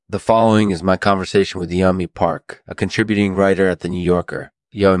The following is my conversation with Yeonmi Park, a contributing writer at The New Yorker.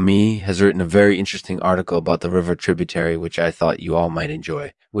 Yeonmi has written a very interesting article about the River Tributary, which I thought you all might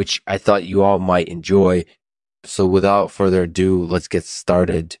enjoy. So without further ado, let's get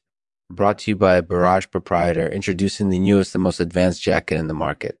started. Brought to you by Barrage Proprietor, introducing the newest and most advanced jacket in the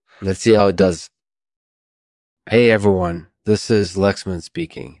market. Let's see how it does. Hey everyone, this is Lexman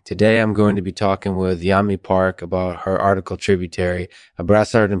speaking. Today I'm going to be talking with Yeonmi Park about her article Tributary, a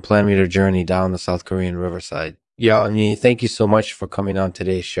Brassard and Planimeter journey down the South Korean Riverside. Yeonmi, thank you so much for coming on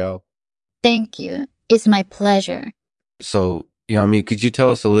today's show. Thank you. It's my pleasure. So, Yeonmi, could you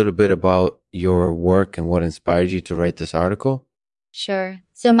tell us a little bit about your work and what inspired you to write this article? Sure.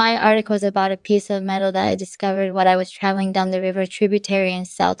 So my article is about a piece of metal that I discovered while I was traveling down the River Tributary in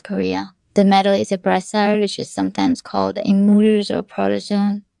South Korea. The metal is a brassard, which is sometimes called a mutters or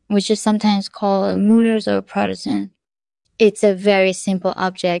protozoan, It's a very simple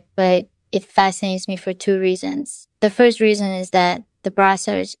object, but it fascinates me for two reasons. The first reason is that the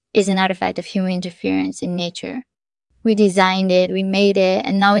brassard is an artifact of human interference in nature. We designed it, we made it,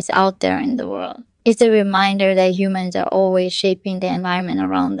 and now it's out there in the world. It's a reminder that humans are always shaping the environment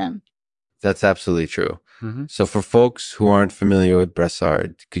around them. That's absolutely true. Mm-hmm. So for folks who aren't familiar with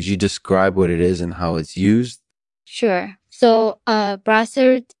brassard, could you describe what it is and how it's used? Sure. So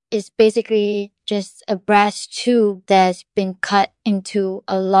brassard is basically just a brass tube that's been cut into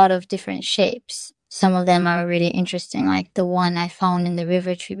a lot of different shapes. Some of them are really interesting, like the one I found in the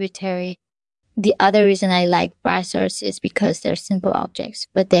River Tributary. The other reason I like brassards is because they're simple objects,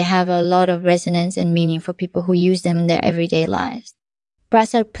 but they have a lot of resonance and meaning for people who use them in their everyday lives.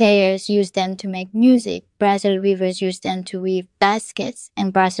 Brassard players use them to make music, brassard weavers use them to weave baskets,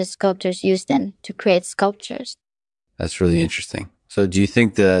 and brassard sculptors use them to create sculptures. That's really interesting. So do you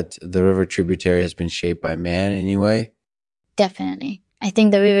think that the river tributary has been shaped by man in any way? Definitely. I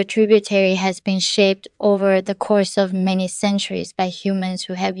think the river tributary has been shaped over the course of many centuries by humans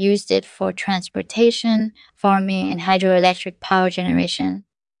who have used it for transportation, farming, and hydroelectric power generation.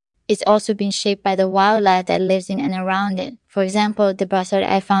 It's also been shaped by the wildlife that lives in and around it. For example, the brassard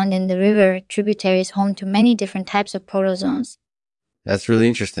I found in the river tributary is home to many different types of protozoans. That's really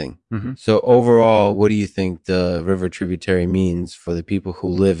interesting. Mm-hmm. So overall, what do you think the river tributary means for the people who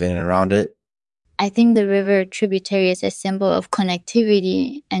live in and around it? I think the river tributary is a symbol of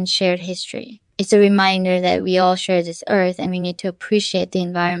connectivity and shared history. It's a reminder that we all share this earth and we need to appreciate the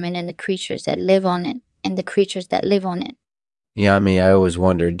environment and the creatures that live on it. Yeah, I always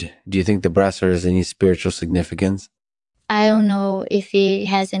wondered, do you think the brassard has any spiritual significance? I don't know if it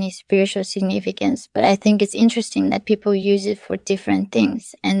has any spiritual significance, but I think it's interesting that people use it for different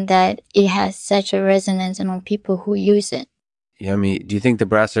things and that it has such a resonance among people who use it. Yeah, do you think the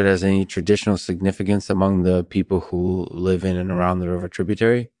brassard has any traditional significance among the people who live in and around the river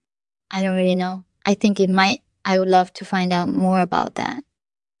tributary? I don't really know. I think it might. I would love to find out more about that.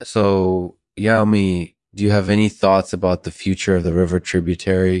 So, Yeonmi, do you have any thoughts about the future of the river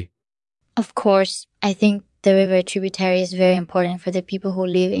tributary? Of course, I think the river tributary is very important for the people who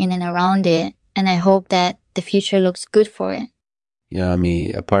live in and around it, and I hope that the future looks good for it. Yeah,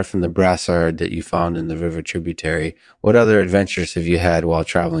 apart from the brassard that you found in the river tributary, what other adventures have you had while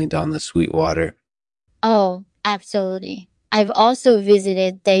traveling down the Sweetwater? Oh, absolutely. I've also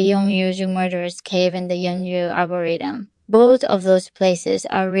visited the Yeonmi Murderer's Cave and the Yeonju Arboretum. Both of those places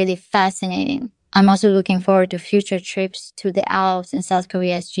are really fascinating. I'm also looking forward to future trips to the Alps and South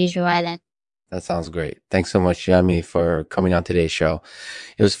Korea's Jeju Island. That sounds great. Thanks so much, Yeonmi, for coming on today's show.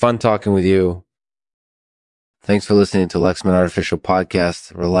 It was fun talking with you. Thanks for listening to Lexman Artificial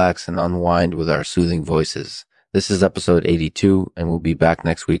Podcast. Relax and unwind with our soothing voices. This is episode 82, and we'll be back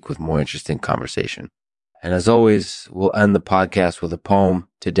next week with more interesting conversation. And as always, we'll end the podcast with a poem,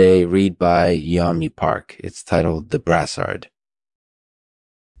 today read by Yeonmi Park. It's titled The Brassard.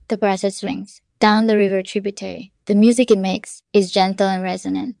 The brassard swings down the river tributary. The music it makes is gentle and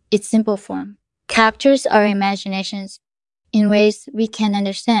resonant. Its simple form captures our imaginations in ways we can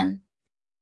understand.